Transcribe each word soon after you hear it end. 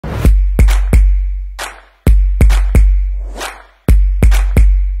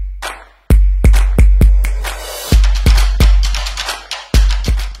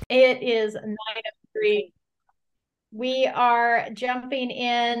It is 9:03. We are jumping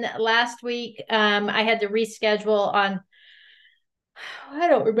in. Last week, I had to reschedule on, I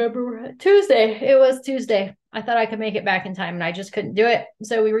don't remember, Tuesday. It was Tuesday. I thought I could make it back in time and I just couldn't do it.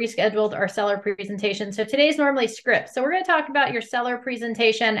 So we rescheduled our seller presentation. So today's normally script. So we're going to talk about your seller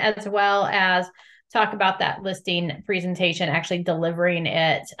presentation as well as talk about that listing presentation, actually delivering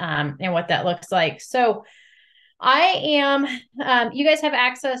it, and what that looks like. So you guys have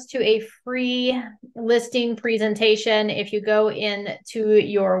access to a free listing presentation if you go into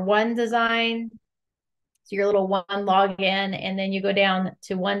your One Design, so your little One login, and then you go down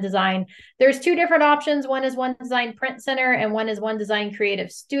to One Design. There's two different options. One is One Design Print Center and one is One Design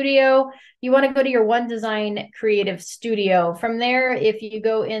Creative Studio. You want to go to your One Design Creative Studio. From there, if you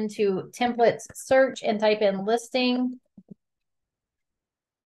go into templates search and type in listing,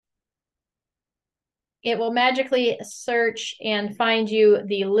 it will magically search and find you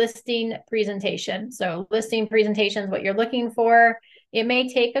the listing presentation. So listing presentation is what you're looking for. It may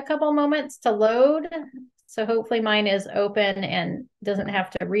take a couple moments to load. So hopefully mine is open and doesn't have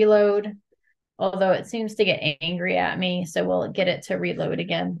to reload, although it seems to get angry at me. So we'll get it to reload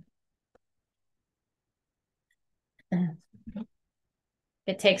again.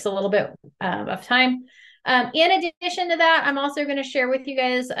 It takes a little bit of time. In addition to that, I'm also going to share with you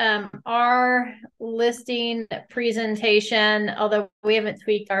guys our listing presentation, although we haven't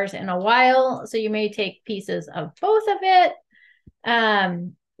tweaked ours in a while, so you may take pieces of both of it.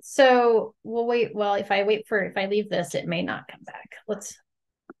 So we'll wait. Well, if I leave this, it may not come back. Let's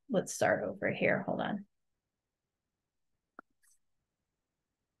start over here. Hold on.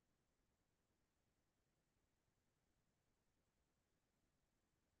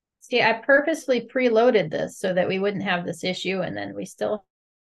 See, I purposely preloaded this so that we wouldn't have this issue, and then we still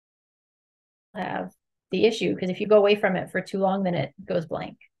have the issue, because if you go away from it for too long, then it goes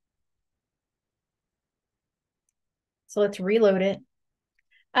blank. So let's reload it.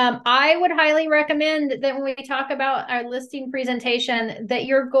 I would highly recommend that when we talk about our listing presentation, that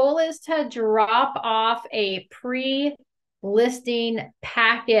your goal is to drop off a pre-listing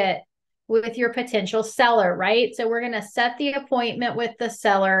packet with your potential seller, right? So we're going to set the appointment with the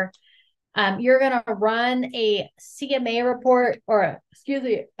seller. You're going to run a CMA report, or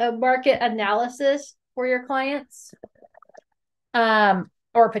a market analysis for your clients,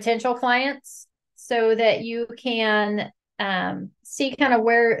 or potential clients, so that you can see kind of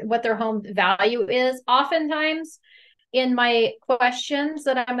what their home value is. Oftentimes in my questions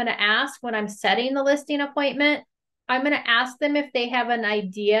that I'm going to ask when I'm setting the listing appointment, I'm going to ask them if they have an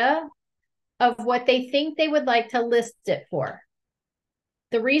idea of what they think they would like to list it for.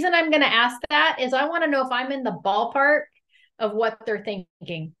 The reason I'm going to ask that is I want to know if I'm in the ballpark of what they're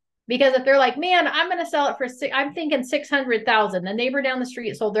thinking. Because if they're like, man, I'm going to sell it for I'm thinking 600,000. The neighbor down the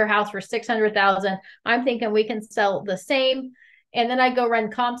street sold their house for 600,000. I'm thinking we can sell the same. And then I go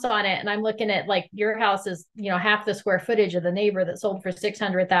run comps on it, and I'm looking at, like, your house is, half the square footage of the neighbor that sold for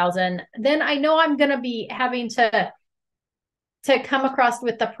 600,000. Then I know I'm going to be having to come across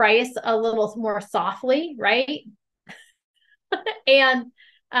with the price a little more softly, right? And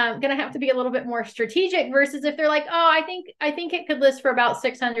going to have to be a little bit more strategic, versus if they're like, oh, I think it could list for about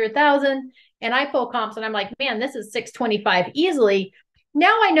 600,000, and I pull comps and I'm like, man, this is 625 easily.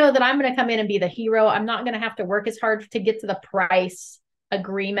 Now I know that I'm going to come in and be the hero. I'm not going to have to work as hard to get to the price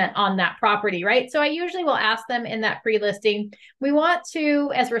agreement on that property, right? So I usually will ask them in that pre-listing. We want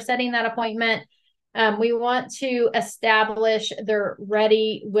to, as we're setting that appointment, we want to establish they're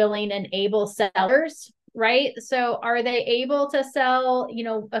ready, willing, and able sellers, right? So are they able to sell?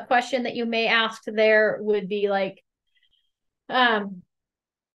 A question that you may ask there would be like, if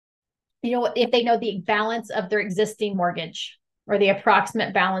they know the balance of their existing mortgage, or the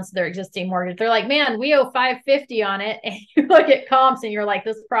approximate balance of their existing mortgage. They're like, man, we owe 550 on it. And you look at comps and you're like,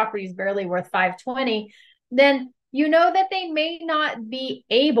 this property is barely worth 520. Then you know that they may not be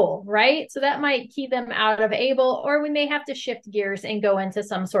able, right? So that might keep them out of able, or we may have to shift gears and go into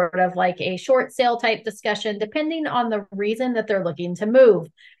some sort of like a short sale type discussion, depending on the reason that they're looking to move,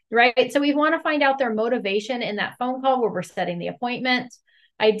 right? So we want to find out their motivation in that phone call where we're setting the appointment.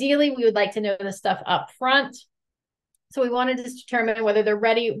 Ideally, we would like to know this stuff up front. So we wanted to determine whether they're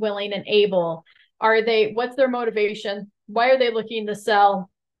ready, willing, and able. What's their motivation? Why are they looking to sell?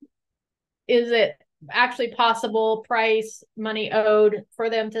 Is it actually possible, price, money owed for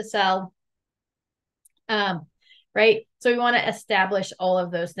them to sell? Right? So we want to establish all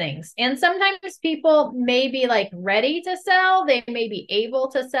of those things. And sometimes people may be like ready to sell. They may be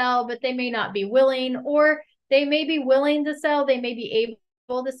able to sell, but they may not be willing, or they may be willing to sell. They may be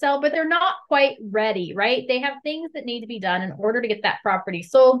to sell, but they're not quite ready, right? They have things that need to be done in order to get that property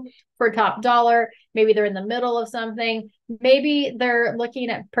sold for top dollar. Maybe they're in the middle of something. Maybe they're looking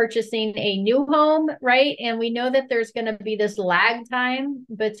at purchasing a new home, right? And we know that there's going to be this lag time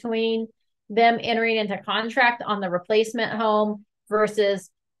between them entering into contract on the replacement home versus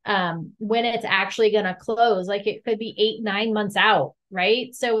when it's actually going to close. Like it could be 8-9 months out,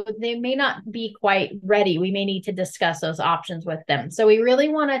 right? So they may not be quite ready. We may need to discuss those options with them. So we really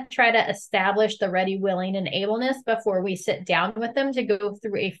want to try to establish the ready, willing, and ableness before we sit down with them to go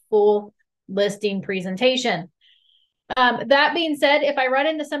through a full listing presentation. That being said, if I run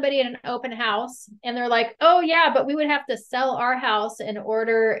into somebody in an open house and they're like, oh yeah, but we would have to sell our house in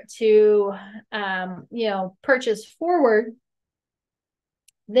order to, purchase forward,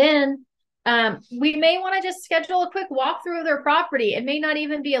 then we may want to just schedule a quick walkthrough of their property. It may not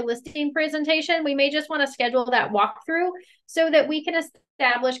even be a listing presentation. We may just want to schedule that walkthrough so that we can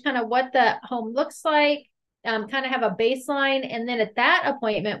establish kind of what the home looks like, kind of have a baseline. And then at that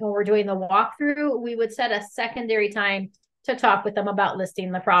appointment, when we're doing the walkthrough, we would set a secondary time to talk with them about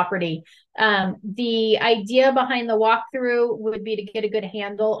listing the property. The idea behind the walkthrough would be to get a good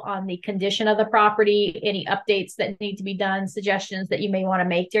handle on the condition of the property, any updates that need to be done, suggestions that you may want to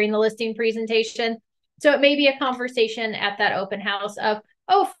make during the listing presentation. So it may be a conversation at that open house of,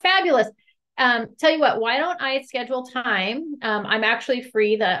 oh, fabulous. Tell you what, why don't I schedule time? I'm actually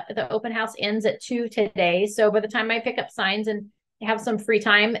free. The open house ends at 2 today. So by the time I pick up signs and have some free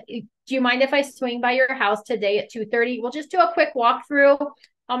time, do you mind if I swing by your house today at 2:30? We'll just do a quick walkthrough.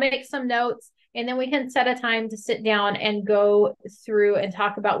 I'll make some notes and then we can set a time to sit down and go through and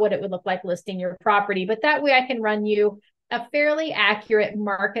talk about what it would look like listing your property. But that way I can run you a fairly accurate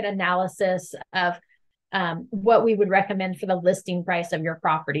market analysis of what we would recommend for the listing price of your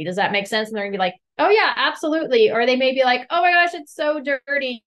property. Does that make sense? And they're gonna be like, oh yeah, absolutely. Or they may be like, oh my gosh, it's so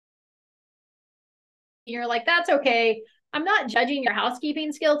dirty. You're like, that's okay. I'm not judging your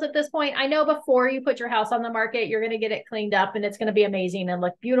housekeeping skills at this point. I know before you put your house on the market, you're going to get it cleaned up and it's going to be amazing and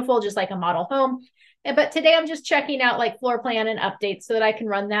look beautiful, just like a model home. But today I'm just checking out like floor plan and updates so that I can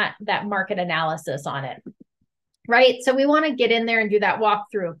run that market analysis on it. Right. So we want to get in there and do that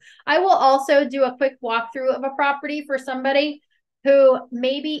walkthrough. I will also do a quick walkthrough of a property for somebody who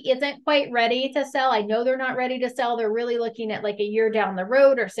maybe isn't quite ready to sell. I know they're not ready to sell. They're really looking at like a year down the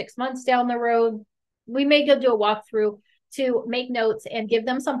road or 6 months down the road. We may go do a walkthrough to make notes and give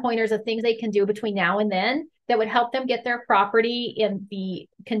them some pointers of things they can do between now and then that would help them get their property in the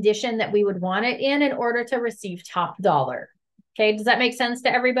condition that we would want it in order to receive top dollar. Okay. Does that make sense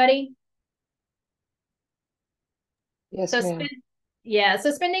to everybody? Yes, So ma'am.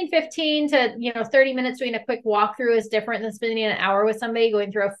 so spending 15 to 30 minutes doing a quick walkthrough is different than spending an hour with somebody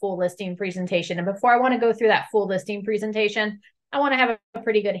going through a full listing presentation. And before I want to go through that full listing presentation, I want to have a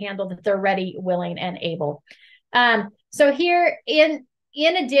pretty good handle that they're ready, willing, and able. So here in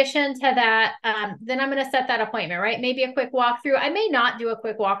addition to that, then I'm going to set that appointment, right? Maybe a quick walkthrough. I may not do a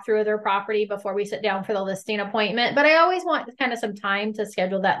quick walkthrough of their property before we sit down for the listing appointment, but I always want kind of some time to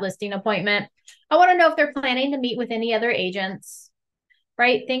schedule that listing appointment. I want to know if they're planning to meet with any other agents,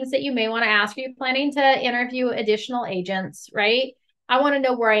 right? Things that you may want to ask. Are you planning to interview additional agents, right? I want to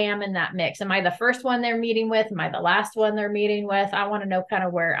know where I am in that mix. Am I the first one they're meeting with? Am I the last one they're meeting with? I want to know kind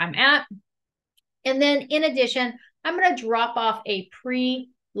of where I'm at. And then in addition, I'm going to drop off a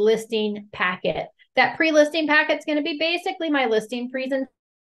pre-listing packet. That pre-listing packet is going to be basically my listing presentation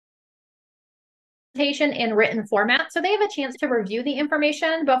in written format. So they have a chance to review the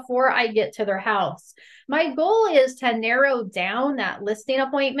information before I get to their house. My goal is to narrow down that listing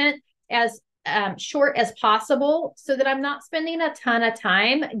appointment as short as possible so that I'm not spending a ton of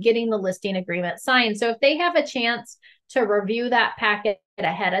time getting the listing agreement signed. So if they have a chance to review that packet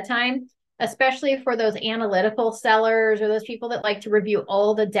ahead of time, especially for those analytical sellers or those people that like to review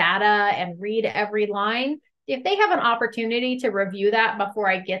all the data and read every line, if they have an opportunity to review that before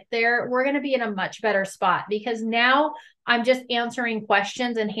I get there, we're going to be in a much better spot because now I'm just answering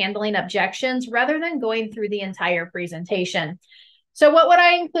questions and handling objections rather than going through the entire presentation. So what would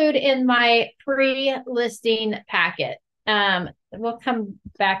I include in my pre-listing packet? We'll come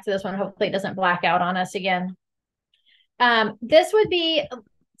back to this one. Hopefully it doesn't black out on us again. This would be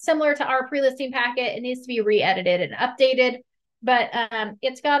similar to our pre-listing packet. It needs to be re-edited and updated, but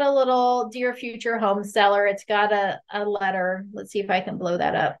it's got a little dear future home seller. It's got a letter. Let's see if I can blow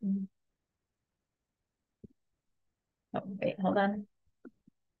that up. Oh, wait, hold on.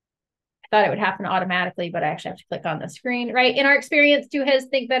 I thought it would happen automatically, but I actually have to click on the screen, right? In our experience, two heads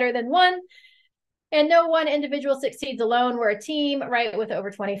think better than one. And no one individual succeeds alone. We're a team, right, with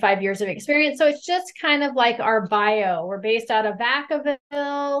over 25 years of experience. So it's just kind of like our bio. We're based out of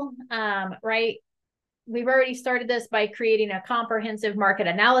Vacaville, right? We've already started this by creating a comprehensive market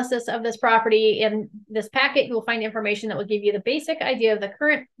analysis of this property. In this packet, you will find information that will give you the basic idea of the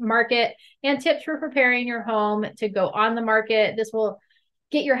current market and tips for preparing your home to go on the market. This will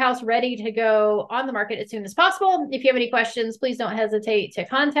get your house ready to go on the market as soon as possible. If you have any questions, please don't hesitate to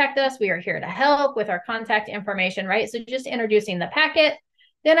contact us. We are here to help with our contact information, right? So just introducing the packet.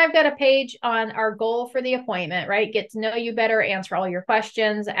 Then I've got a page on our goal for the appointment, right? Get to know you better, answer all your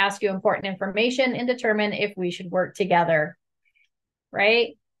questions, ask you important information, and determine if we should work together, right?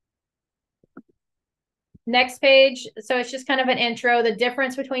 Next page. So it's just kind of an intro, the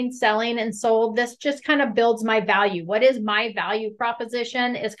difference between selling and sold. This just kind of builds my value. What is my value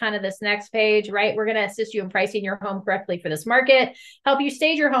proposition is kind of this next page, right? We're going to assist you in pricing your home correctly for this market, help you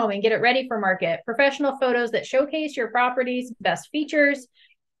stage your home and get it ready for market, professional photos that showcase your property's best features,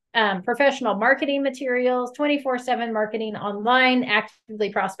 professional marketing materials, 24/7 marketing online,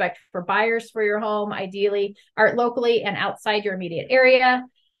 actively prospect for buyers for your home, ideally art locally and outside your immediate area.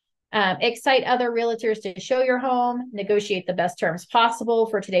 Excite other realtors to show your home, negotiate the best terms possible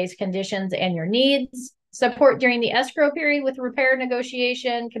for today's conditions and your needs, support during the escrow period with repair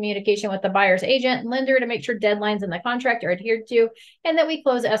negotiation, communication with the buyer's agent and lender to make sure deadlines in the contract are adhered to, and that we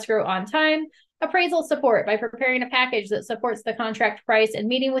close escrow on time. Appraisal support by preparing a package that supports the contract price and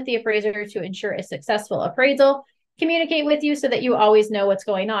meeting with the appraiser to ensure a successful appraisal. Communicate with you so that you always know what's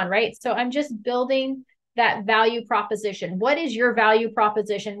going on, right? So I'm just building that value proposition. What is your value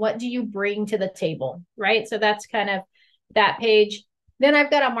proposition? What do you bring to the table, right? So that's kind of that page. Then I've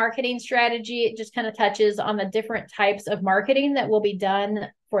got a marketing strategy. It just kind of touches on the different types of marketing that will be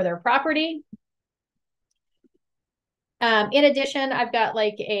done for their property. In addition, I've got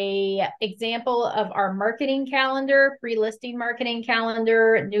like a example of our marketing calendar, pre-listing marketing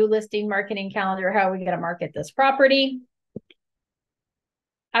calendar, new listing marketing calendar, how are we going to market this property.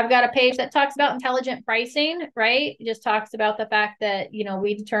 I've got a page that talks about intelligent pricing, right? It just talks about the fact that, you know,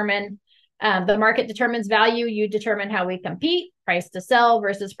 we determine, the market determines value. You determine how we compete, price to sell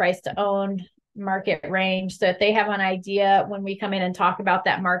versus price to own, market range. So if they have an idea when we come in and talk about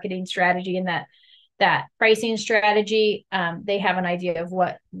that marketing strategy and that pricing strategy, they have an idea of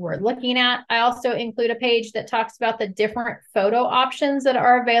what we're looking at. I also include a page that talks about the different photo options that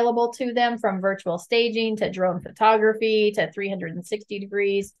are available to them, from virtual staging to drone photography to 360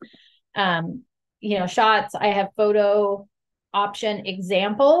 degrees, you know, shots. I have photo option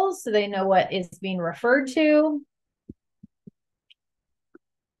examples so they know what is being referred to.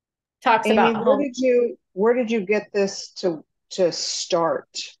 Talks Amy, about home. where did you get this to start?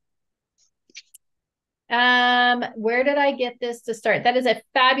 Where did I get this to start? That is a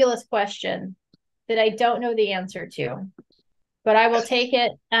fabulous question that I don't know the answer to, but I will take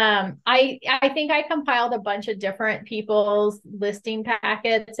it. I think I compiled a bunch of different people's listing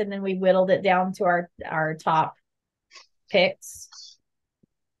packets, and then we whittled it down to our top picks.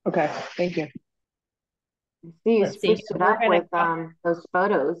 Okay, thank you. You spruced it up with those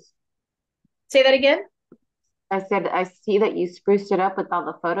photos. Say that again? I said, I see that you spruced it up with all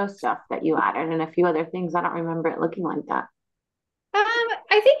the photo stuff that you added and a few other things. I don't remember it looking like that.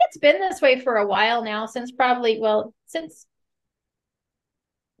 I think it's been this way for a while now, since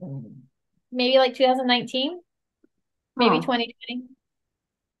maybe like 2019, maybe 2020.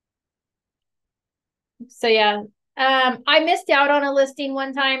 So yeah, I missed out on a listing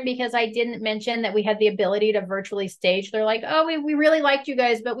one time because I didn't mention that we had the ability to virtually stage. They're like, oh, we really liked you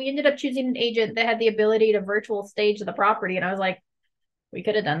guys, but we ended up choosing an agent that had the ability to virtual stage the property. And I was like, we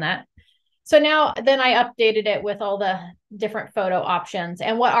could have done that. So then I updated it with all the different photo options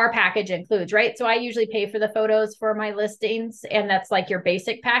and what our package includes, right? So I usually pay for the photos for my listings, and that's like your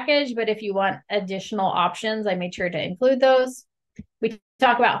basic package. But if you want additional options, I made sure to include those. We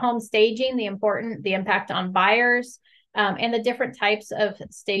talk about home staging, the impact on buyers, and the different types of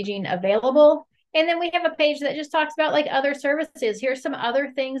staging available. And then we have a page that just talks about like other services. Here's some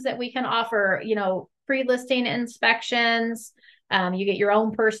other things that we can offer, you know, pre-listing inspections. You get your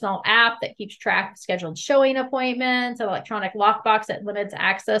own personal app that keeps track of scheduled showing appointments, an electronic lockbox that limits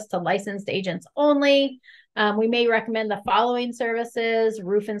access to licensed agents only. We may recommend the following services: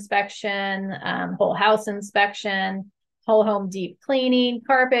 roof inspection, whole house inspection, whole home deep cleaning,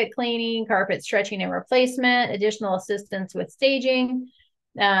 carpet stretching and replacement, additional assistance with staging,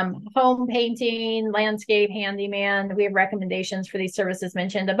 home painting, landscape handyman. We have recommendations for these services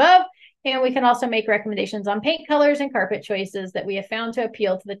mentioned above. And we can also make recommendations on paint colors and carpet choices that we have found to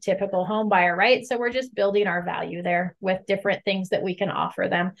appeal to the typical home buyer, right? So we're just building our value there with different things that we can offer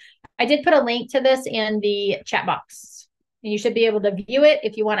them. I did put a link to this in the chat box, and you should be able to view it.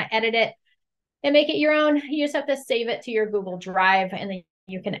 If you want to edit it and make it your own, you just have to save it to your Google Drive, and then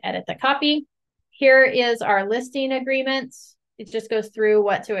you can edit the copy. Here is our listing agreement. It just goes through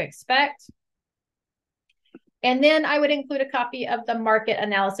what to expect. And then I would include a copy of the market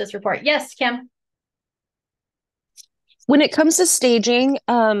analysis report. Yes, Kim? When it comes to staging,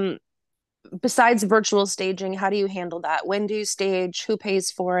 besides virtual staging, how do you handle that? When do you stage? Who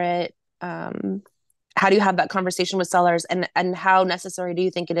pays for it? How do you have that conversation with sellers? And how necessary do you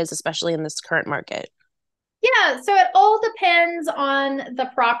think it is, especially in this current market? Yeah, so it all depends on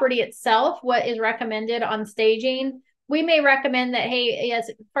the property itself, what is recommended on staging. We may recommend that, hey,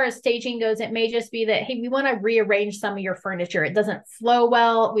 as far as staging goes, it may just be that, hey, we want to rearrange some of your furniture. It doesn't flow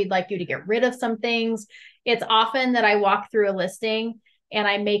well. We'd like you to get rid of some things. It's often that I walk through a listing and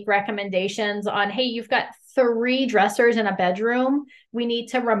I make recommendations on, hey, you've got 3 dressers in a bedroom. We need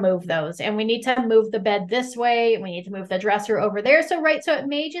to remove those, and we need to move the bed this way. We need to move the dresser over there. So it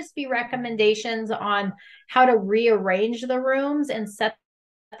may just be recommendations on how to rearrange the rooms and set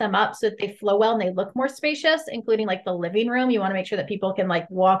them up so that they flow well and they look more spacious, including like the living room. You want to make sure that people can like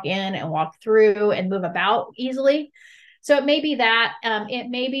walk in and walk through and move about easily. So it may be that, it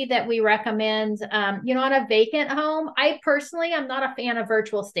may be that we recommend, on a vacant home. I personally, I'm not a fan of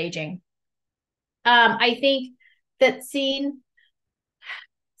virtual staging. I think that seeing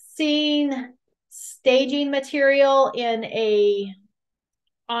staging material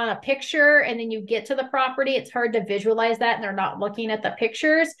on a picture and then you get to the property, it's hard to visualize that and they're not looking at the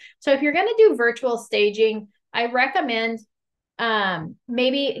pictures. So if you're going to do virtual staging, I recommend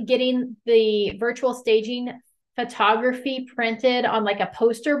maybe getting the virtual staging photography printed on like a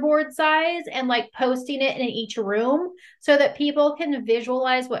poster board size and like posting it in each room so that people can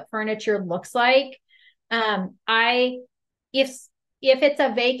visualize what furniture looks like. If it's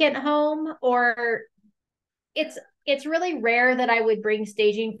a vacant home, or it's really rare that I would bring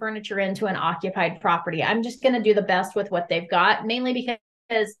staging furniture into an occupied property. I'm just going to do the best with what they've got, mainly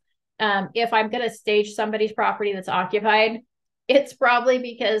because if I'm going to stage somebody's property that's occupied, it's probably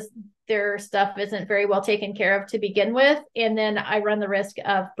because their stuff isn't very well taken care of to begin with. And then I run the risk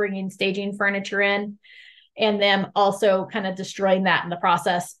of bringing staging furniture in and them also kind of destroying that in the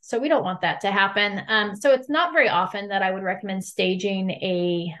process. So we don't want that to happen. So it's not very often that I would recommend staging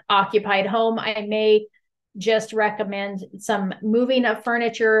a occupied home. I may just recommend some moving of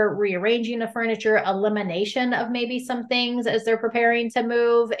furniture, rearranging of furniture, elimination of maybe some things as they're preparing to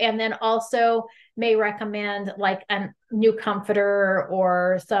move, and then also may recommend like a new comforter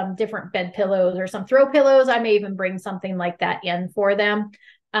or some different bed pillows or some throw pillows. I may even bring something like that in for them,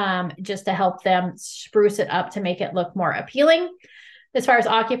 just to help them spruce it up to make it look more appealing. As far as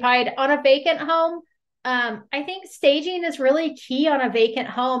occupied, on a vacant home, I think staging is really key on a vacant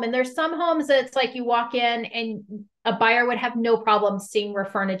home. And there's some homes that it's like you walk in and a buyer would have no problem seeing where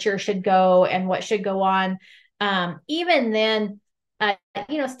furniture should go and what should go on. Even then,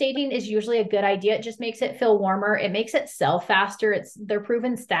 staging is usually a good idea. It just makes it feel warmer. It makes it sell faster. They're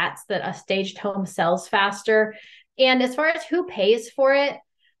proven stats that a staged home sells faster. And as far as who pays for it,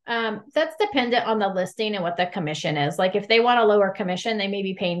 that's dependent on the listing and what the commission is. Like if they want a lower commission, they may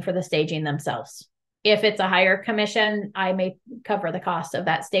be paying for the staging themselves. If it's a higher commission, I may cover the cost of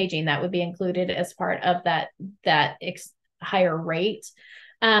that staging. That would be included as part of that higher rate.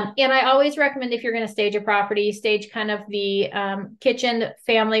 And I always recommend, if you're going to stage a property, stage kind of the kitchen,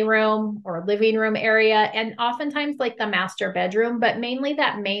 family room, or living room area, and oftentimes like the master bedroom, but mainly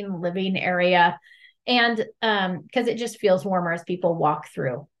that main living area. And because it just feels warmer as people walk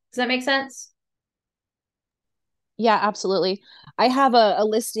through. Does that make sense? Yeah, absolutely. I have a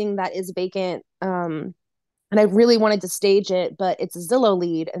listing that is vacant, and I really wanted to stage it, but it's a Zillow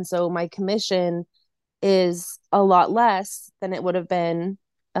lead, and so my commission is a lot less than it would have been.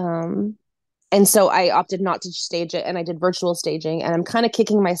 And so I opted not to stage it, and I did virtual staging, and I'm kind of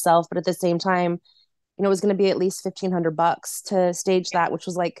kicking myself, but at the same time, it was going to be at least $1,500 to stage that, which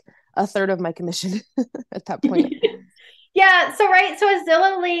was like a third of my commission at that point. Yeah. So a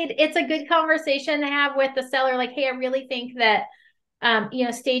Zillow lead, it's a good conversation to have with the seller. Like, hey, I really think that,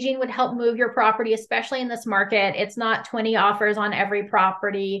 staging would help move your property, especially in this market. It's not 20 offers on every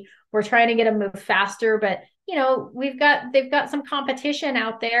property. We're trying to get them moved faster, but they've got some competition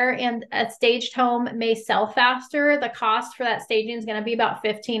out there, and a staged home may sell faster. The cost for that staging is going to be about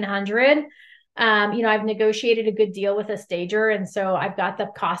 $1,500. I've negotiated a good deal with a stager, and so I've got the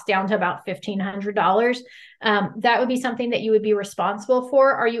cost down to about $1,500. That would be something that you would be responsible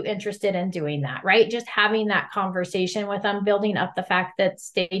for. Are you interested in doing that? Right? Just having that conversation with them, building up the fact that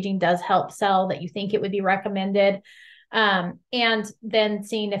staging does help sell, that you think it would be recommended. And then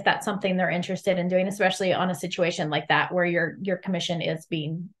seeing if that's something they're interested in doing, especially on a situation like that where your commission is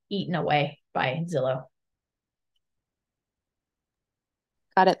being eaten away by Zillow.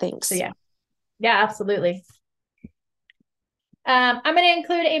 Got it. Thanks. So yeah, absolutely. I'm going to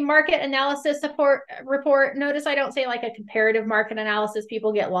include a market analysis report. Notice I don't say like a comparative market analysis.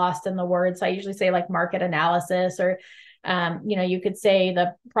 People get lost in the words. So I usually say like market analysis, or you could say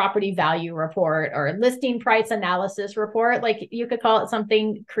the property value report or listing price analysis report. Like you could call it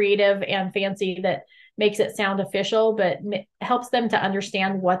something creative and fancy that makes it sound official, but helps them to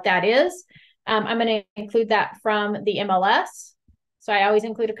understand what that is. I'm going to include that from the MLS. So I always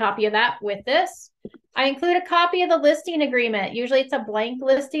include a copy of that with this. I include a copy of the listing agreement. Usually it's a blank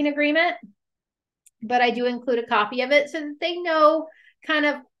listing agreement, but I do include a copy of it so that they know kind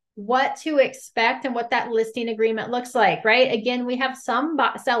of what to expect and what that listing agreement looks like, right? Again, we have some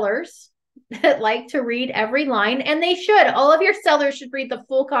sellers that like to read every line, and they should. All of your sellers should read the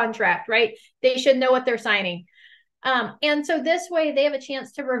full contract, right? They should know what they're signing. And so this way they have a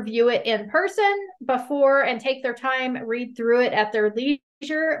chance to review it in person before and take their time, read through it at their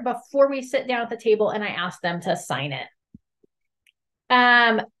leisure before we sit down at the table and I ask them to sign it.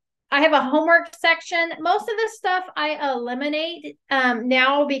 I have a homework section. Most of this stuff I eliminate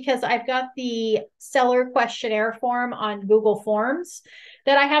now because I've got the seller questionnaire form on Google Forms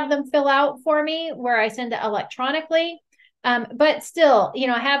that I have them fill out for me, where I send it electronically. But still,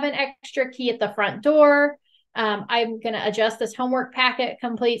 have an extra key at the front door. I'm going to adjust this homework packet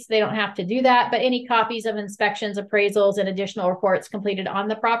complete so they don't have to do that, but any copies of inspections, appraisals, and additional reports completed on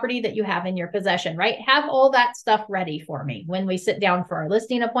the property that you have in your possession, right? Have all that stuff ready for me when we sit down for our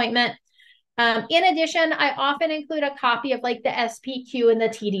listing appointment. In addition, I often include a copy of like the SPQ and the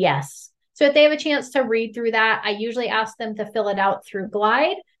TDS. So if they have a chance to read through that, I usually ask them to fill it out through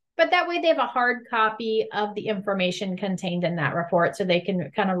Glide, but that way they have a hard copy of the information contained in that report so they can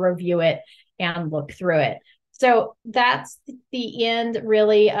kind of review it and look through it. So that's the end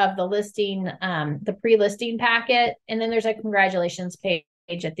really of the listing, the pre-listing packet. And then there's a congratulations page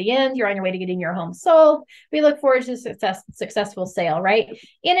at the end. You're on your way to getting your home sold. We look forward to successful sale, right?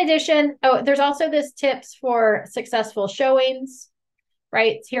 In addition, there's also this tips for successful showings,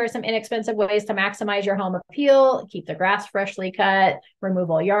 right? Here are some inexpensive ways to maximize your home appeal. Keep the grass freshly cut,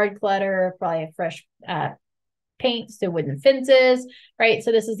 remove all yard clutter, probably a fresh paint to wooden fences, right?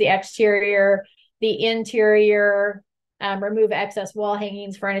 So this is the exterior. The interior, remove excess wall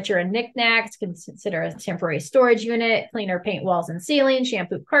hangings, furniture, and knickknacks. Consider a temporary storage unit. Cleaner paint walls and ceilings.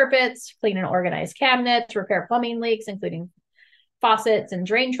 Shampoo carpets. Clean and organize cabinets. Repair plumbing leaks, including faucets and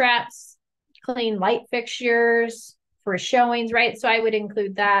drain traps. Clean light fixtures for showings, right? So I would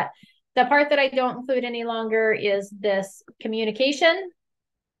include that. The part that I don't include any longer is this communication.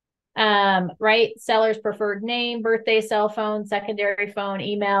 Right? Seller's preferred name, birthday, cell phone, secondary phone,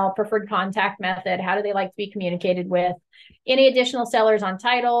 email, preferred contact method. How do they like to be communicated with? Any additional sellers on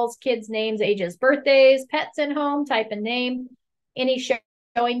titles, kids' names, ages, birthdays, pets in home, type and name, any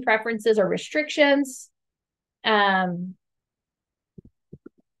showing preferences or restrictions. Our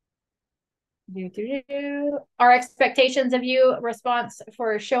expectations of you, response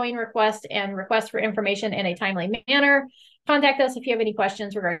for showing request and request for information in a timely manner. Contact us if you have any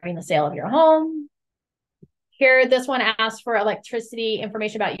questions regarding the sale of your home. Here, this one asks for electricity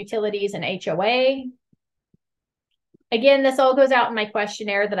information about utilities and HOA. Again, this all goes out in my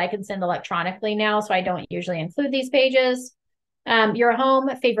questionnaire that I can send electronically now, so I don't usually include these pages. Your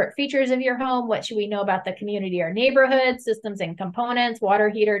home, favorite features of your home. What should we know about the community or neighborhood? Systems and components, water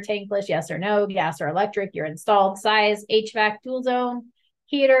heater, tankless, yes or no, gas or electric, your installed size, HVAC, dual zone,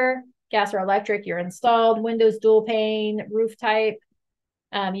 heater, gas or electric, you're installed, windows, dual pane, roof type,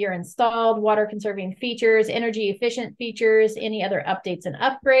 you're installed, water conserving features, energy efficient features, any other updates and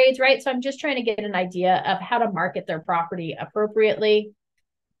upgrades, right? So I'm just trying to get an idea of how to market their property appropriately.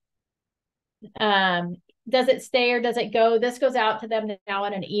 Does it stay or does it go? This goes out to them now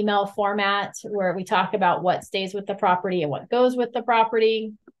in an email format where we talk about what stays with the property and what goes with the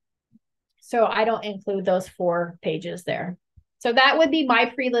property. So I don't include those 4 pages there. So that would be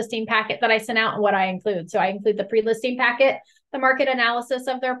my pre-listing packet that I sent out and what I include. So I include the pre-listing packet, the market analysis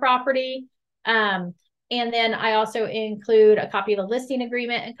of their property. And then I also include a copy of the listing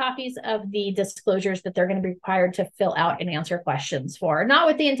agreement and copies of the disclosures that they're going to be required to fill out and answer questions for. Not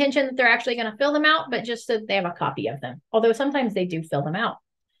with the intention that they're actually going to fill them out, but just so that they have a copy of them. Although sometimes they do fill them out.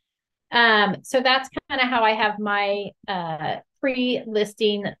 So that's kind of how I have my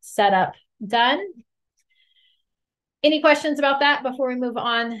pre-listing setup done. Any questions about that before we move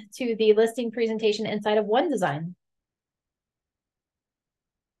on to the listing presentation inside of OneDesign?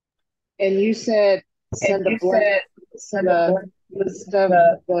 And you said send the blank, send the list of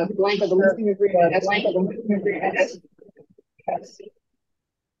the blank of the listing agreement.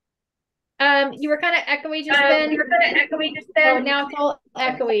 You were kind of echoey just then. Oh, now it's all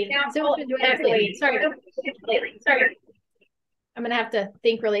echoey. Zoom's been doing this lately. Sorry. I'm gonna have to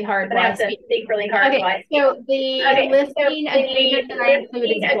think really hard. Okay, so the listing agreement that I include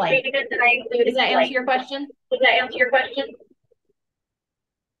is blank. Does that answer your question?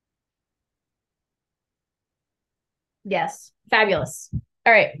 Yes. Fabulous.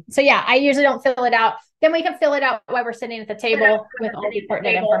 All right. So yeah, I usually don't fill it out. Then we can fill it out while we're sitting at the table with all the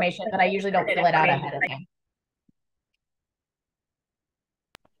pertinent information, but I usually don't fill it out ahead of time.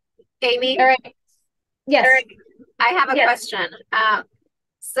 Amy? All right. Yes. I have a question.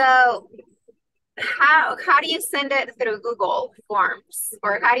 So how do you send it through Google Forms,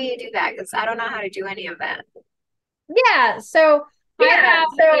 or how do you do that? Because I don't know how to do any of that. Yeah. So I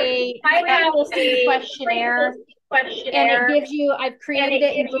have a listing questionnaire. And it gives you, I've created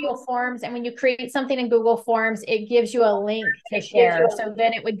it in Google Forms. And when you create something in Google Forms, it gives you a link to share. So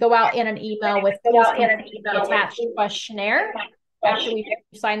then it would go out in an email with please complete the attached questionnaire after we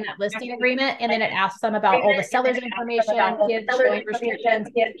sign that listing agreement. And then it asks them about all the seller's information, gives showing restrictions,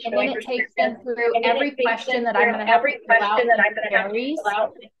 and then it takes them through every question that I'm going to have to fill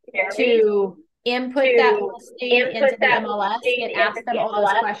out to input that listing into the MLS. It asks them all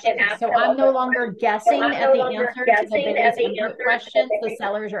those questions. So I'm no longer guessing at the answer to the various input questions. The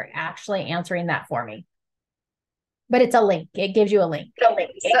sellers are actually answering that for me. But it's a link. It gives you a link.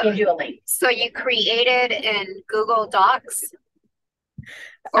 So you create it in Google Docs?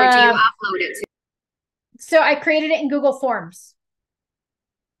 Or do you upload it to? So I created it in Google Forms.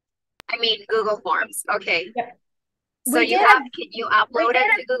 I mean Google Forms. Okay. Yep. So can you upload it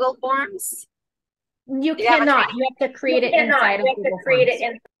to Google Forms? You cannot. You have to create it inside of Google Forms.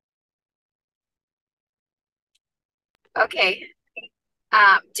 Okay.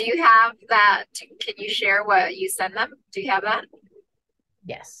 Do you have that? Can you share what you send them? Do you have that?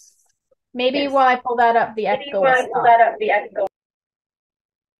 Yes. Maybe while I pull that up, the echo will stop.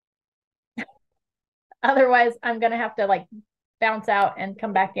 Otherwise, I'm going to have to like bounce out and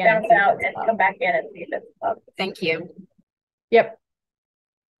come back in. Thank you. Yep.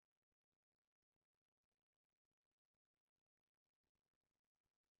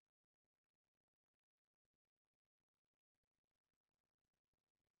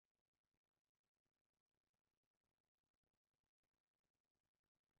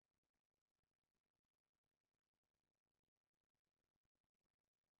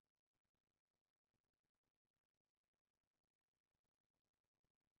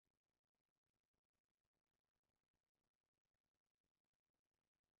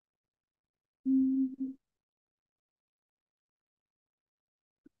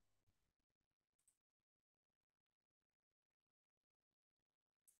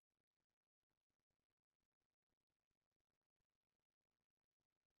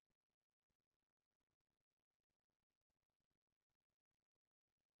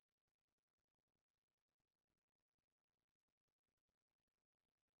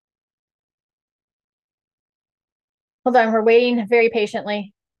 Hold on, we're waiting very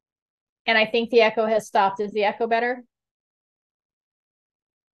patiently. And I think the echo has stopped. Is the echo better?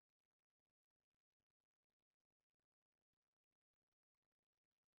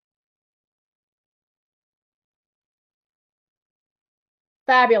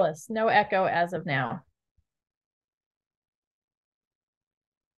 Fabulous. No echo as of now.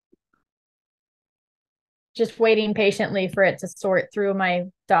 Just waiting patiently for it to sort through my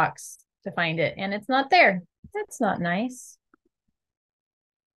docs to find it. And it's not there. That's not nice.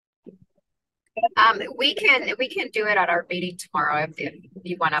 We can do it at our meeting tomorrow if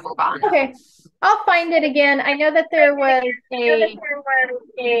you want to move on. Okay. I'll find it again. I know that there was a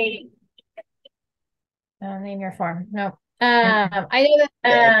name your form. No. I know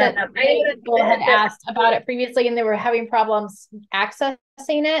that people had asked about it previously and they were having problems accessing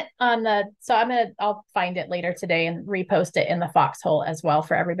it on the, so I'll find it later today and repost it in the Foxhole as well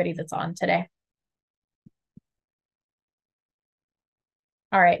for everybody that's on today.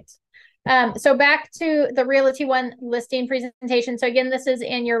 All right. So back to the Realty One listing presentation. So again, this is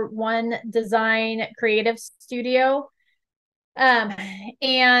in your OneDesign Creative Studio.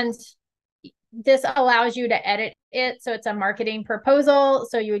 And this allows you to edit it. So it's a marketing proposal.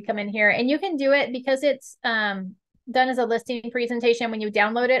 So you would come in here and you can do it because it's done as a listing presentation, when you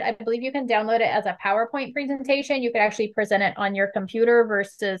download it, I believe you can download it as a PowerPoint presentation. You could actually present it on your computer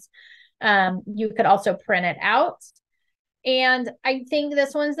versus you could also print it out. And I think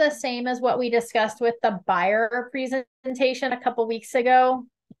this one's the same as what we discussed with the buyer presentation a couple weeks ago.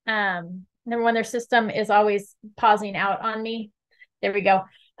 Number one, their system is always pausing out on me. There we go.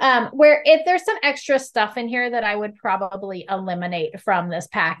 Where if there's some extra stuff in here that I would probably eliminate from this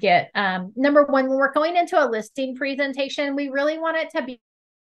packet. Number one, when we're going into a listing presentation, we really want it to be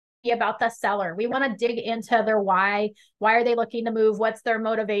about the seller. We want to dig into their why. Why are they looking to move? What's their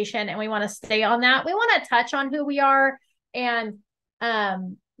motivation? And we want to stay on that. We want to touch on who we are and,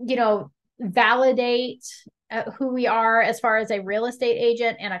 you know, validate who we are as far as a real estate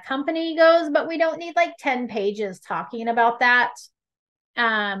agent and a company goes, but we don't need like 10 pages talking about that.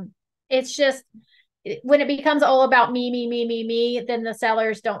 It's just when it becomes all about me, then the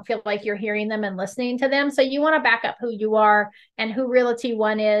sellers don't feel like you're hearing them and listening to them. So you want to back up who you are and who Realty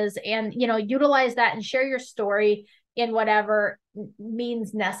One is, and, you know, utilize that and share your story in whatever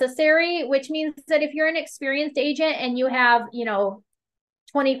means necessary, which means that if you're an experienced agent and you have, you know,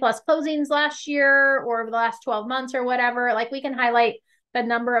 20 plus closings last year or over the last 12 months or whatever, like we can highlight the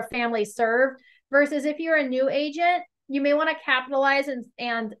number of families served, versus if you're a new agent, you may want to capitalize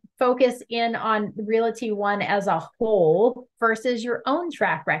and focus in on Realty One as a whole versus your own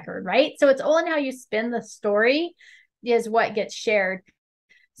track record, right? So it's all in how you spin the story is what gets shared.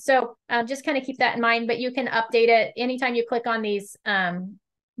 So just kind of keep that in mind, but you can update it anytime you click on these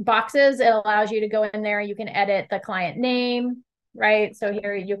boxes. It allows you to go in there. You can edit the client name, right? So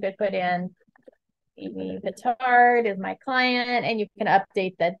here you could put in Amy Petard is my client, and you can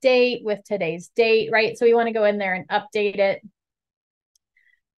update the date with today's date, right? So we want to go in there and update it.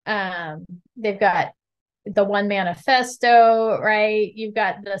 They've got the one manifesto, right? You've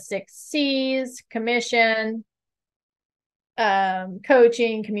got the 6 C's, commission,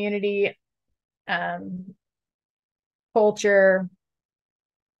 coaching, community, culture,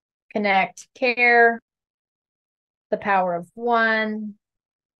 connect, care, the power of one.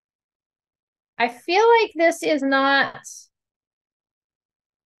 I feel like this is not.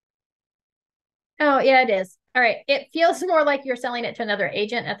 Oh, yeah, it is. All right. It feels more like you're selling it to another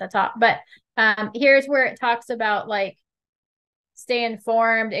agent at the top, but here's where it talks about like stay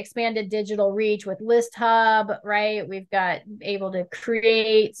informed, expanded digital reach with List Hub, right? We've got able to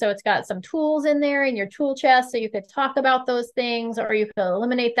create. So it's got some tools in there in your tool chest. So you could talk about those things, or you could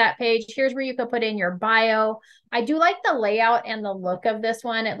eliminate that page. Here's where you could put in your bio. I do like the layout and the look of this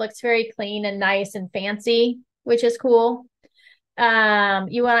one. It looks very clean and nice and fancy, which is cool.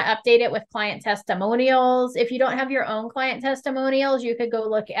 You want to update it with client testimonials. If you don't have your own client testimonials, you could go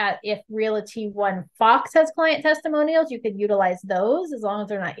look at if Realty One Fox has client testimonials. You could utilize those as long as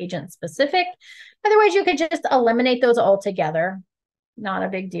they're not agent specific. Otherwise, you could just eliminate those altogether. Not a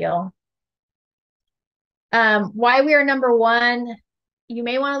big deal. Why we are number one. You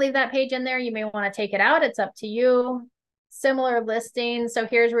may want to leave that page in there. You may want to take it out. It's up to you. Similar listings. So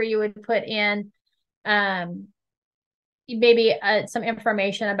here's where you would put in maybe some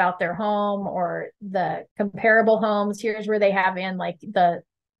information about their home or the comparable homes. Here's where they have in like the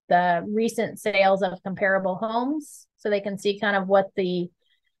recent sales of comparable homes, so they can see kind of what the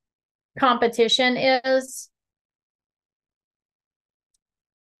competition is.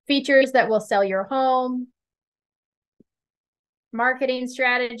 Features that will sell your home. Marketing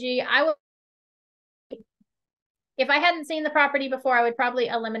strategy. If I hadn't seen the property before, I would probably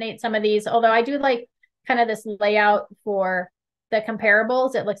eliminate some of these, although I do like kind of this layout for the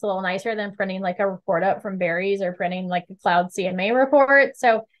comparables. It looks a little nicer than printing like a report up from Barry's or printing like a Cloud CMA report.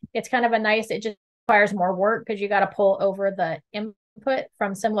 So it's kind of a nice, it just requires more work because you got to pull over the input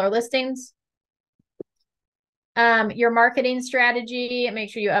from similar listings. Your marketing strategy,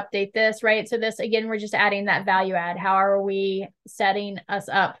 make sure you update this, right? So this, again, we're just adding that value add. How are we setting us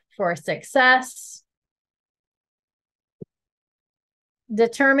up for success?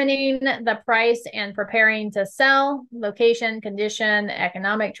 Determining the price and preparing to sell, location, condition,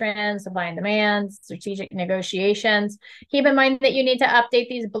 economic trends, supply and demand, strategic negotiations. Keep in mind that you need to update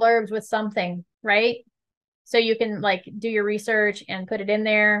these blurbs with something, right? So you can like do your research and put it in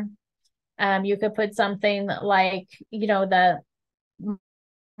there. You could put something like, you know, the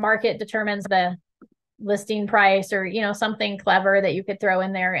market determines the listing price, or, you know, something clever that you could throw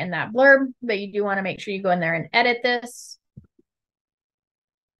in there in that blurb, but you do want to make sure you go in there and edit this.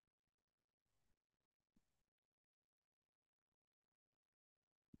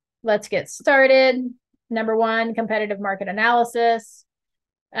 Let's get started. Number one, competitive market analysis.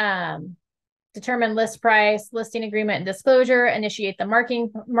 determine list price, listing agreement and disclosure, initiate the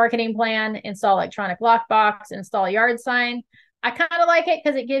marketing plan, install electronic lockbox, install yard sign. I kind of like it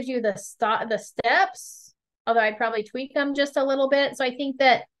because it gives you the steps, although I'd probably tweak them just a little bit. So I think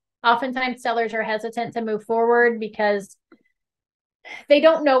that oftentimes sellers are hesitant to move forward because they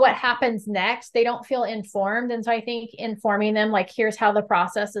don't know what happens next. They don't feel informed. And so I think informing them, like, here's how the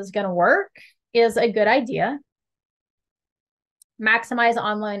process is going to work, is a good idea. Maximize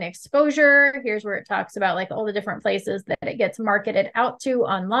online exposure. Here's where it talks about like all the different places that it gets marketed out to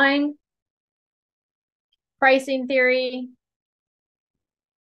online. Pricing theory,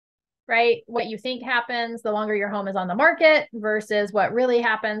 right? What you think happens the longer your home is on the market versus what really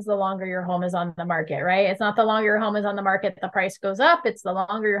happens the longer your home is on the market, right? It's not the longer your home is on the market, the price goes up. It's the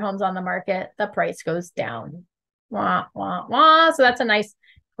longer your home's on the market, the price goes down. Wah, wah, wah. So that's a nice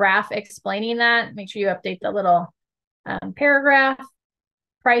graph explaining that. Make sure you update the little paragraph.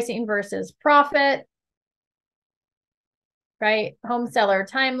 Pricing versus profit, right? Home seller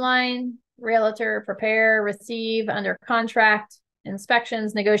timeline, realtor, prepare, receive, under contract,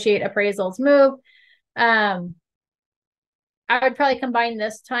 inspections, negotiate, appraisals, move. I would probably combine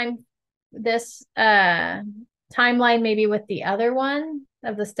this timeline maybe with the other one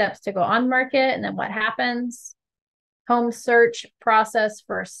of the steps to go on market and then what happens. Home search process,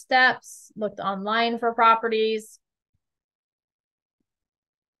 first steps, looked online for properties.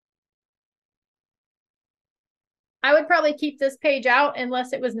 I would probably keep this page out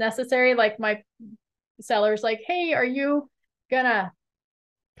unless it was necessary. Like my seller's like, hey, are you gonna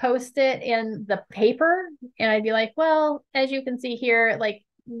post it in the paper? And I'd be like, well, as you can see here, like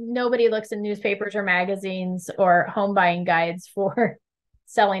nobody looks in newspapers or magazines or home buying guides for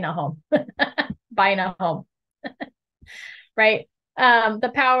selling a home, buying a home, right?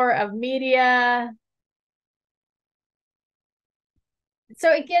 The power of media.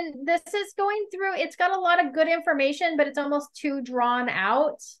 So again, this is going through, it's got a lot of good information, but it's almost too drawn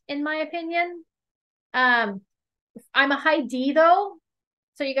out, in my opinion. I'm a high D though.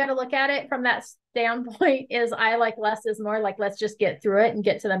 So you got to look at it from that standpoint is I like less is more, like, let's just get through it and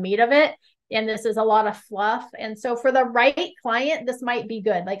get to the meat of it. And this is a lot of fluff. And so for the right client, this might be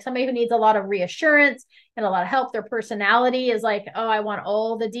good. Like somebody who needs a lot of reassurance and a lot of help, their personality is like, oh, I want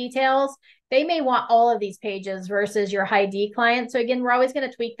all the details. They may want all of these pages versus your high D client. So again, we're always going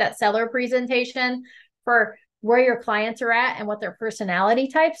to tweak that seller presentation for where your clients are at and what their personality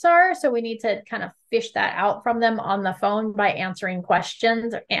types are. So we need to kind of fish that out from them on the phone by answering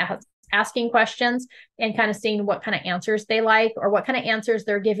questions, asking questions, and kind of seeing what kind of answers they like or what kind of answers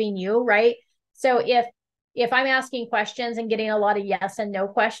they're giving you, right? So if I'm asking questions and getting a lot of yes and no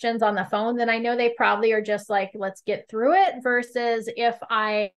questions on the phone, then I know they probably are just like, let's get through it, versus if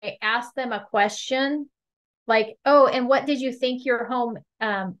I ask them a question like, oh, and what did you think your home,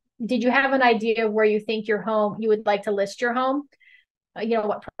 did you have an idea of where you think your home, you would like to list your home? You know,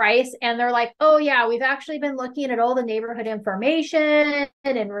 what price? And they're like, oh yeah, we've actually been looking at all the neighborhood information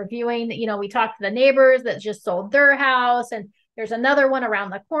and reviewing, you know, we talked to the neighbors that just sold their house and there's another one around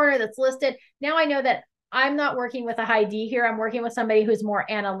the corner that's listed. Now I know that I'm not working with a high D here. I'm working with somebody who's more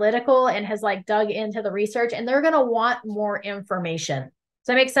analytical and has like dug into the research, and they're going to want more information. Does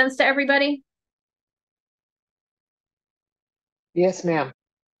that make sense to everybody? Yes, ma'am.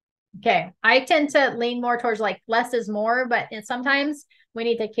 Okay. I tend to lean more towards like less is more, but sometimes we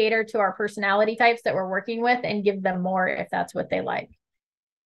need to cater to our personality types that we're working with and give them more if that's what they like.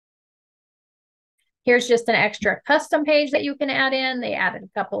 Here's just an extra custom page that you can add in. They added a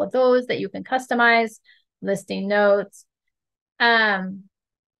couple of those that you can customize. Listing notes.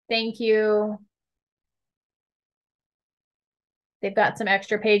 Thank you. They've got some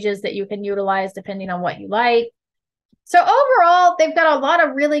extra pages that you can utilize depending on what you like. So overall, they've got a lot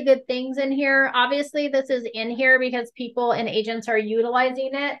of really good things in here. Obviously, this is in here because people and agents are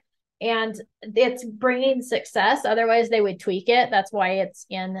utilizing it and it's bringing success. Otherwise, they would tweak it. That's why it's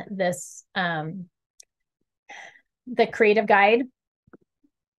in this, the creative guide,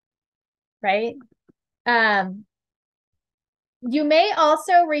 right? You may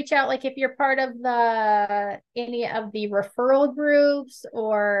also reach out, like if you're part of any of the referral groups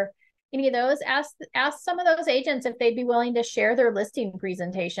or any of those, ask some of those agents if they'd be willing to share their listing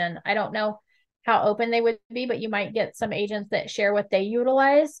presentation. I don't know how open they would be, but you might get some agents that share what they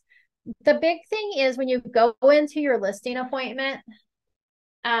utilize. The big thing is when you go into your listing appointment,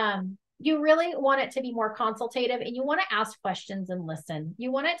 you really want it to be more consultative and you want to ask questions and listen.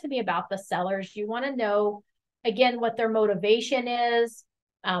 You want it to be about the sellers. You want to know, again, what their motivation is,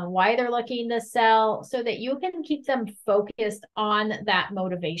 why they're looking to sell, so that you can keep them focused on that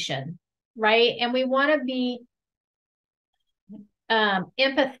motivation, right? And we want to be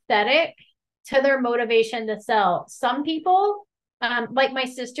empathetic to their motivation to sell. Some people, like my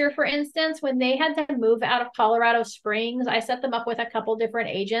sister, for instance, when they had to move out of Colorado Springs, I set them up with a couple different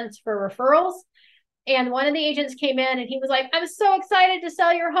agents for referrals. And one of the agents came in and he was like, I'm so excited to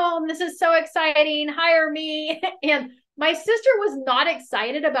sell your home. This is so exciting. Hire me. And my sister was not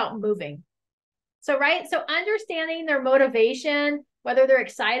excited about moving. So, right. So understanding their motivation, whether they're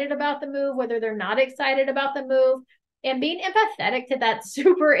excited about the move, whether they're not excited about the move, and being empathetic to that's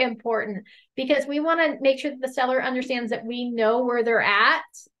super important, because we want to make sure that the seller understands that we know where they're at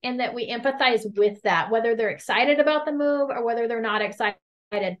and that we empathize with that, whether they're excited about the move or whether they're not excited.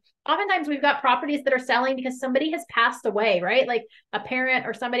 Oftentimes we've got properties that are selling because somebody has passed away, right? Like a parent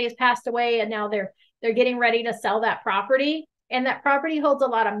or somebody has passed away and now they're getting ready to sell that property. And that property holds a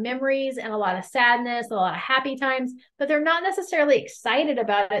lot of memories and a lot of sadness, a lot of happy times, but they're not necessarily excited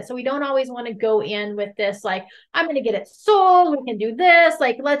about it. So we don't always want to go in with this, like, I'm going to get it sold. We can do this.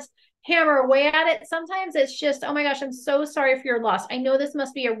 Like, let's hammer away at it. Sometimes it's just, oh my gosh, I'm so sorry for your loss. I know this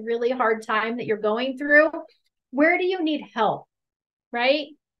must be a really hard time that you're going through. Where do you need help? Right?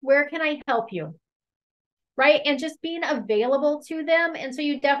 Where can I help you? Right? And just being available to them. And so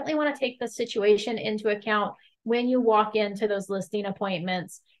you definitely want to take the situation into account when you walk into those listing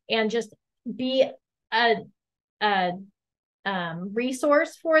appointments, and just be a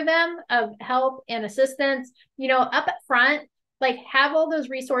resource for them of help and assistance, up at front. Like, have all those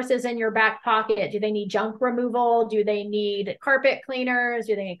resources in your back pocket. Do they need junk removal? Do they need carpet cleaners?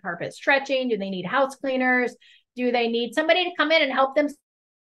 Do they need carpet stretching? Do they need house cleaners? Do they need somebody to come in and help them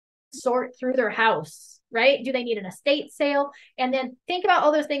sort through their house? Right? Do they need an estate sale? And then think about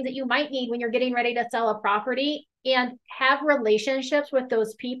all those things that you might need when you're getting ready to sell a property, and have relationships with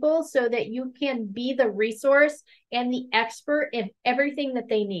those people so that you can be the resource and the expert in everything that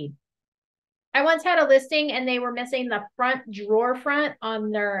they need. I once had a listing and they were missing the front drawer front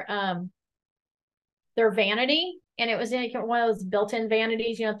on their vanity. And it was in one of those built-in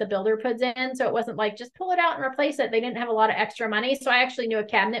vanities, that the builder puts in. So it wasn't like, just pull it out and replace it. They didn't have a lot of extra money. So I actually knew a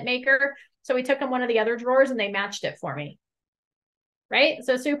cabinet maker. So we took them one of the other drawers and they matched it for me. Right?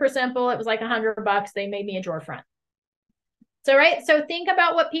 So super simple. It was like $100. They made me a drawer front. So, right. So think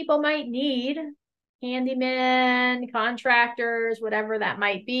about what people might need, handymen, contractors, whatever that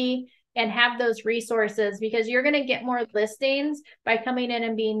might be, and have those resources, because you're going to get more listings by coming in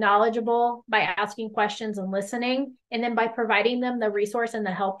and being knowledgeable, by asking questions and listening, and then by providing them the resource and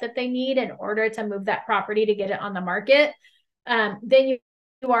the help that they need in order to move that property to get it on the market. Then you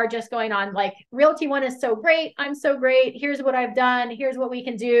are just going on like, Realty One is so great. I'm so great. Here's what I've done. Here's what we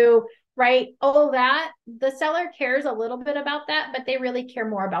can do. Right? All that. The seller cares a little bit about that, but they really care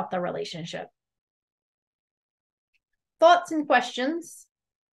more about the relationship. Thoughts and questions?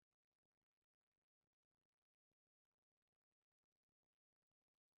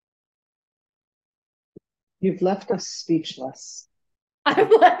 You've left us speechless.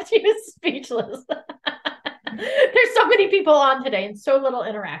 I've left you speechless. There's so many people on today and so little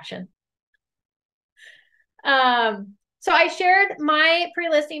interaction. So I shared my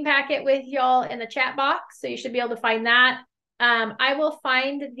pre-listing packet with y'all in the chat box, so you should be able to find that. I will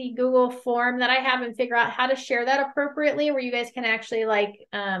find the Google form that I have and figure out how to share that appropriately, where you guys can actually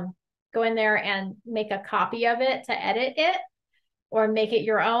go in there and make a copy of it to edit it or make it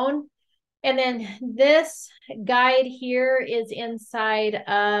your own. And then this guide here is inside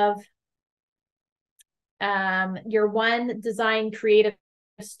of your One Design Creative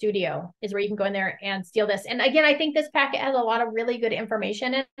Studio, is where you can go in there and steal this. And again, I think this packet has a lot of really good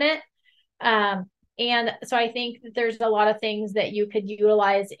information in it. And so I think that there's a lot of things that you could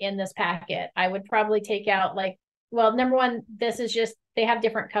utilize in this packet. I would probably take out number one, this is just, they have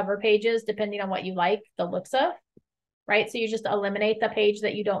different cover pages depending on what you like the looks of, right? So you just eliminate the page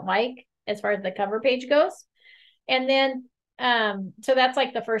that you don't like as far as the cover page goes. And then, so that's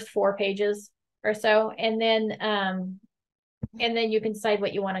like the first 4 pages or so. And then you can decide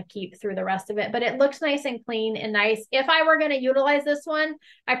what you want to keep through the rest of it. But it looks nice and clean and nice. If I were going to utilize this one,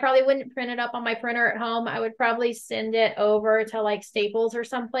 I probably wouldn't print it up on my printer at home. I would probably send it over to like Staples or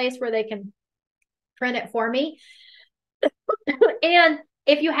someplace where they can print it for me. And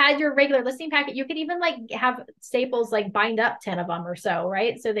if you had your regular listing packet, you could even have Staples bind up 10 of them or so,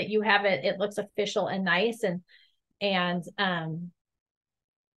 right? So that you have it looks official and nice and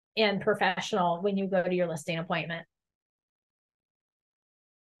professional when you go to your listing appointment.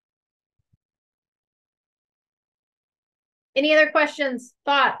 Any other questions,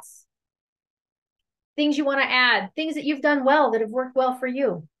 thoughts, things you want to add, things that you've done well that have worked well for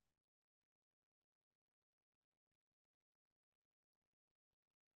you?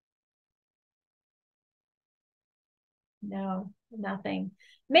 No. Nothing.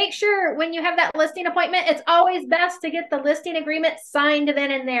 Make sure when you have that listing appointment, it's always best to get the listing agreement signed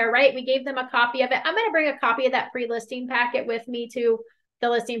then and there, right? We gave them a copy of it. I'm going to bring a copy of that pre-listing packet with me to the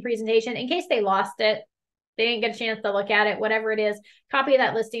listing presentation in case they lost it. They didn't get a chance to look at it, whatever it is, copy of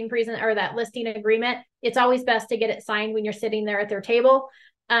that listing or that listing agreement. It's always best to get it signed when you're sitting there at their table.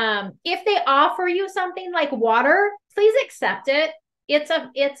 If they offer you something like water, please accept it. It's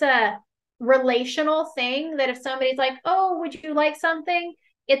a relational thing that if somebody's like, oh, would you like something?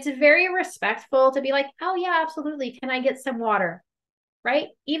 It's very respectful to be like, oh yeah, absolutely. Can I get some water? Right?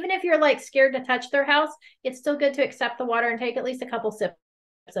 Even if you're like scared to touch their house, it's still good to accept the water and take at least a couple sips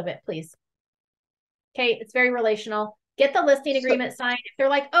of it, please. Okay, it's very relational. Get the listing agreement signed. If they're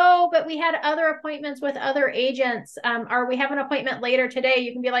like, oh, but we had other appointments with other agents, or we have an appointment later today,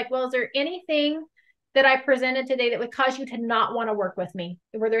 you can be like, well, is there anything that I presented today that would cause you to not want to work with me?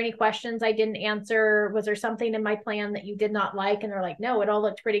 Were there any questions I didn't answer? Was there something in my plan that you did not like? And they're like, no, it all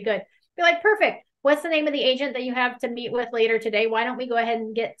looked pretty good. Be like, perfect. What's the name of the agent that you have to meet with later today? Why don't we go ahead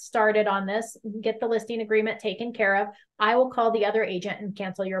and get started on this, get the listing agreement taken care of? I will call the other agent and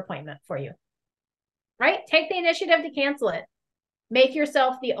cancel your appointment for you. Right? Take the initiative to cancel it. Make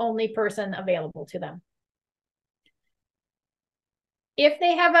yourself the only person available to them. If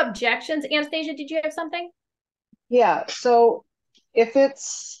they have objections, Anastasia, did you have something? Yeah. So if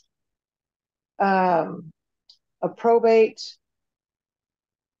it's a probate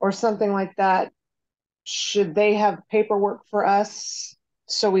or something like that, should they have paperwork for us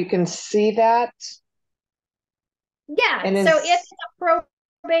so we can see that? Yeah. So if it's a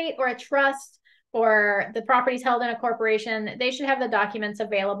probate or a trust, or the property's held in a corporation, they should have the documents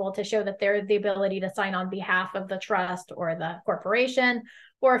available to show that they're the ability to sign on behalf of the trust or the corporation.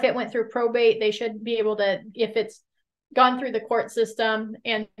 Or if it went through probate, they should be able to, if it's gone through the court system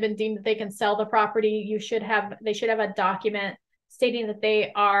and been deemed that they can sell the property, they should have a document stating that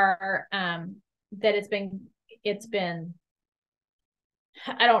they are, that it's been,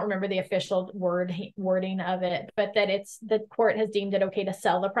 I don't remember the official wording of it, but that the court has deemed it okay to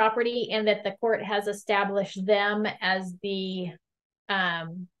sell the property, and that the court has established them as there's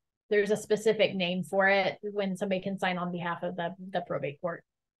a specific name for it when somebody can sign on behalf of the probate court.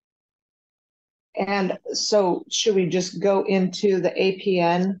 And so should we just go into the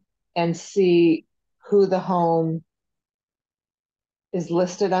APN and see who the home is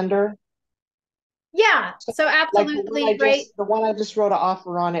listed under? Yeah, so absolutely, like right? The one I just wrote an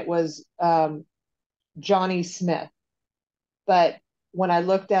offer on, it was Johnny Smith. But when I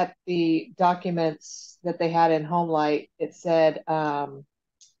looked at the documents that they had in HomeLight, it said the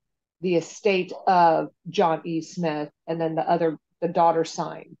estate of John E. Smith, and then the daughter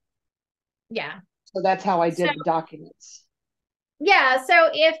signed. Yeah. So that's how I did the documents. Yeah, so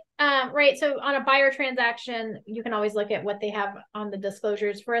if right, so on a buyer transaction, you can always look at what they have on the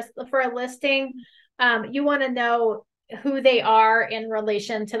disclosures. For a listing, you want to know who they are in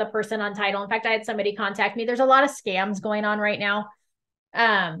relation to the person on title. In fact, I had somebody contact me. There's a lot of scams going on right now.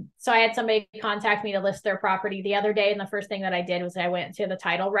 So I had somebody contact me to list their property the other day, and the first thing that I did was I went to the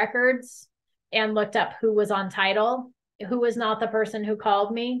title records and looked up who was on title, who was not the person who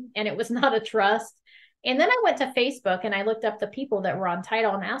called me, and it was not a trust. And then I went to Facebook and I looked up the people that were on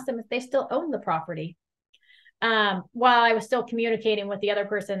title and asked them if they still own the property. While I was still communicating with the other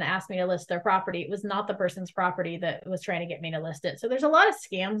person that asked me to list their property, it was not the person's property that was trying to get me to list it. So there's a lot of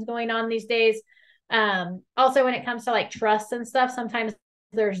scams going on these days. Also, when it comes to like trusts and stuff, sometimes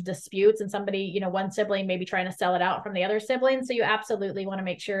there's disputes and somebody, one sibling may be trying to sell it out from the other sibling. So you absolutely want to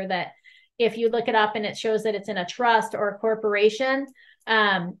make sure that if you look it up and it shows that it's in a trust or a corporation,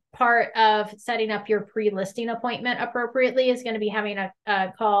 part of setting up your pre-listing appointment appropriately is going to be having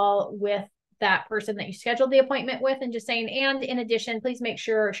a call with that person that you scheduled the appointment with and just saying, and in addition, please make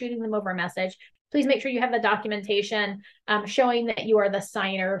sure, shooting them over a message, please make sure you have the documentation showing that you are the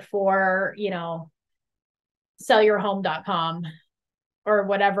signer for, sellyourhome.com or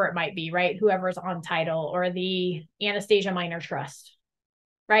whatever it might be, right? Whoever's on title, or the Anastasia Minor Trust,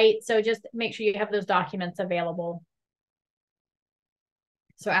 right? So just make sure you have those documents available.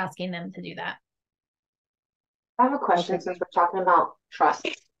 So asking them to do that. I have a question since we're talking about trust.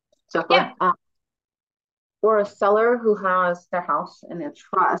 So yeah. For a seller who has their house in a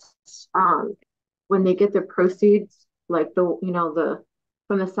trust, when they get the proceeds, like from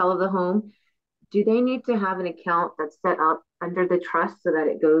the sale of the home, do they need to have an account that's set up under the trust so that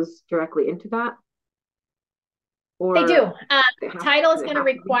it goes directly into that? Or they do. Title is going to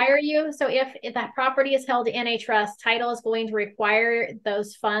require you. So if that property is held in a trust, title is going to require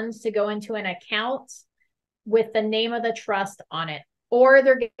those funds to go into an account with the name of the trust on it. Or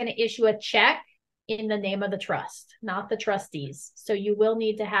they're going to issue a check in the name of the trust, not the trustees. So you will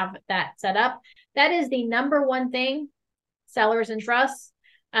need to have that set up. That is the number one thing sellers and trusts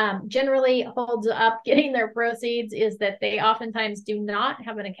generally holds up getting their proceeds, is that they oftentimes do not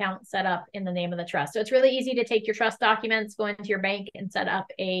have an account set up in the name of the trust. So it's really easy to take your trust documents, go into your bank and set up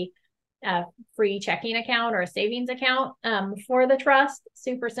a free checking account or a savings account for the trust.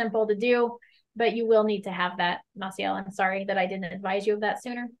 Super simple to do, but you will need to have that. Maciel, I'm sorry that I didn't advise you of that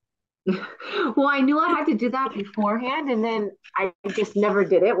sooner. Well, I knew I had to do that beforehand, and then I just never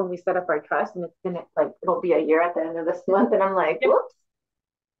did it when we set up our trust, and it's been like it'll be a year at the end of this month, and I'm like, whoops,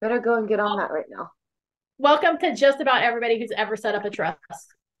 better go and get on that right now. Welcome to just about everybody who's ever set up a trust.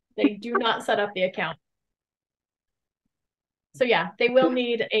 They do not set up the account. So yeah, they will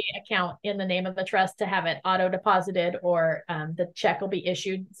need a account in the name of the trust to have it auto deposited, or the check will be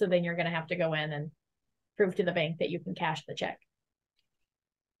issued. So then you're going to have to go in and prove to the bank that you can cash the check.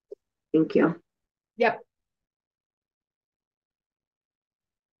 Thank you. Yep.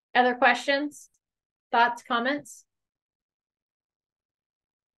 Other questions, thoughts, comments?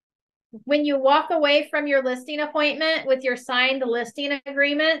 When you walk away from your listing appointment with your signed listing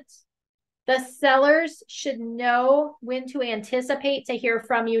agreement, the sellers should know when to anticipate to hear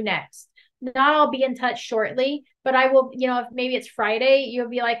from you next. Not I'll be in touch shortly, but I will, you know, if maybe it's Friday, you'll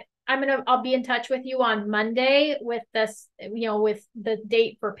be like, I'll be in touch with you on Monday with this, you know, with the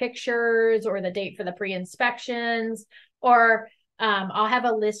date for pictures or the date for the pre-inspections, or I'll have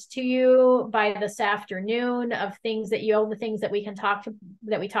a list to you by this afternoon of things that the things that we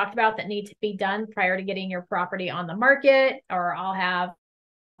talked about that need to be done prior to getting your property on the market, or I'll have,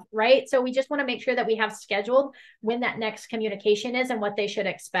 right? So we just want to make sure that we have scheduled when that next communication is and what they should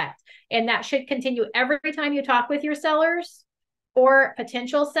expect. And that should continue every time you talk with your sellers or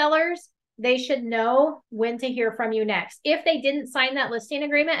potential sellers. They should know when to hear from you next. If they didn't sign that listing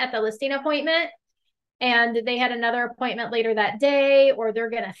agreement at the listing appointment and they had another appointment later that day, or they're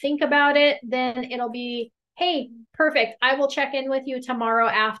going to think about it, then it'll be, hey, perfect, I will check in with you tomorrow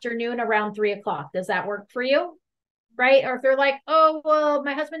afternoon around 3 o'clock. Does that work for you? Right? Or if they're like, oh, well,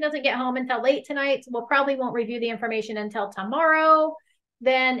 my husband doesn't get home until late tonight, so we'll probably won't review the information until tomorrow,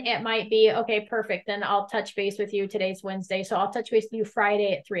 then it might be, okay, perfect. Then I'll touch base with you. Today's Wednesday, so I'll touch base with you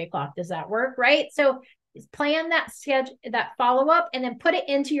Friday at 3 o'clock. Does that work? Right? So plan that schedule, that follow-up, and then put it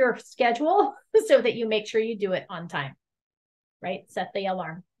into your schedule so that you make sure you do it on time, right? Set the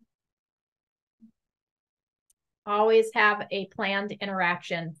alarm. Always have a planned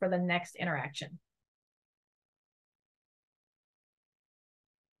interaction for the next interaction.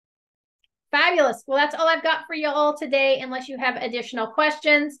 Fabulous. Well, that's all I've got for you all today, unless you have additional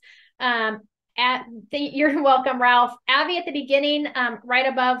questions. You're welcome, Ralph. Abby, at the beginning, right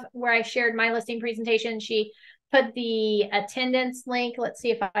above where I shared my listing presentation, she put the attendance link. Let's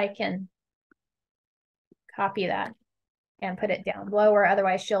see if I can copy that and put it down below, or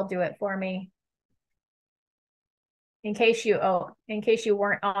otherwise she'll do it for me. In case you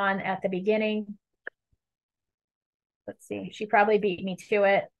weren't on at the beginning. Let's see. She probably beat me to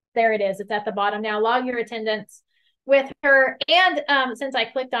it. There it is. It's at the bottom now. Log your attendance with her. And since I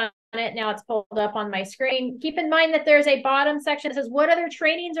clicked on it, now it's pulled up on my screen. Keep in mind that there's a bottom section that says, what other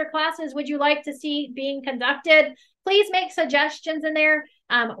trainings or classes would you like to see being conducted? Please make suggestions in there.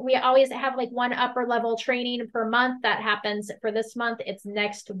 We always have like one upper level training per month that happens. For this month, it's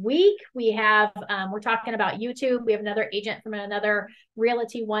next week. We have, we're talking about YouTube. We have another agent from another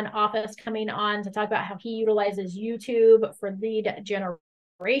Realty One office coming on to talk about how he utilizes YouTube for lead generation.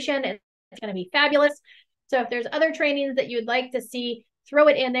 It's going to be fabulous. So if there's other trainings that you'd like to see, throw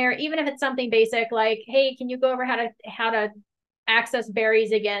it in there, even if it's something basic like, hey, can you go over how to access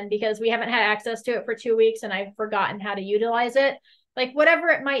Berries again, because we haven't had access to it for 2 weeks and I've forgotten how to utilize it. Like whatever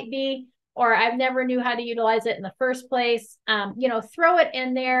it might be, or I've never knew how to utilize it in the first place, you know, throw it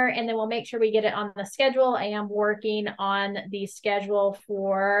in there and then we'll make sure we get it on the schedule. I am working on the schedule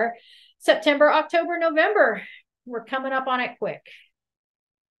for September, October, November. We're coming up on it quick.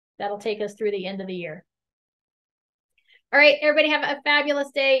 That'll take us through the end of the year. All right, everybody have a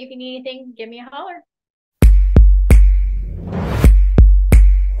fabulous day. If you need anything, give me a holler.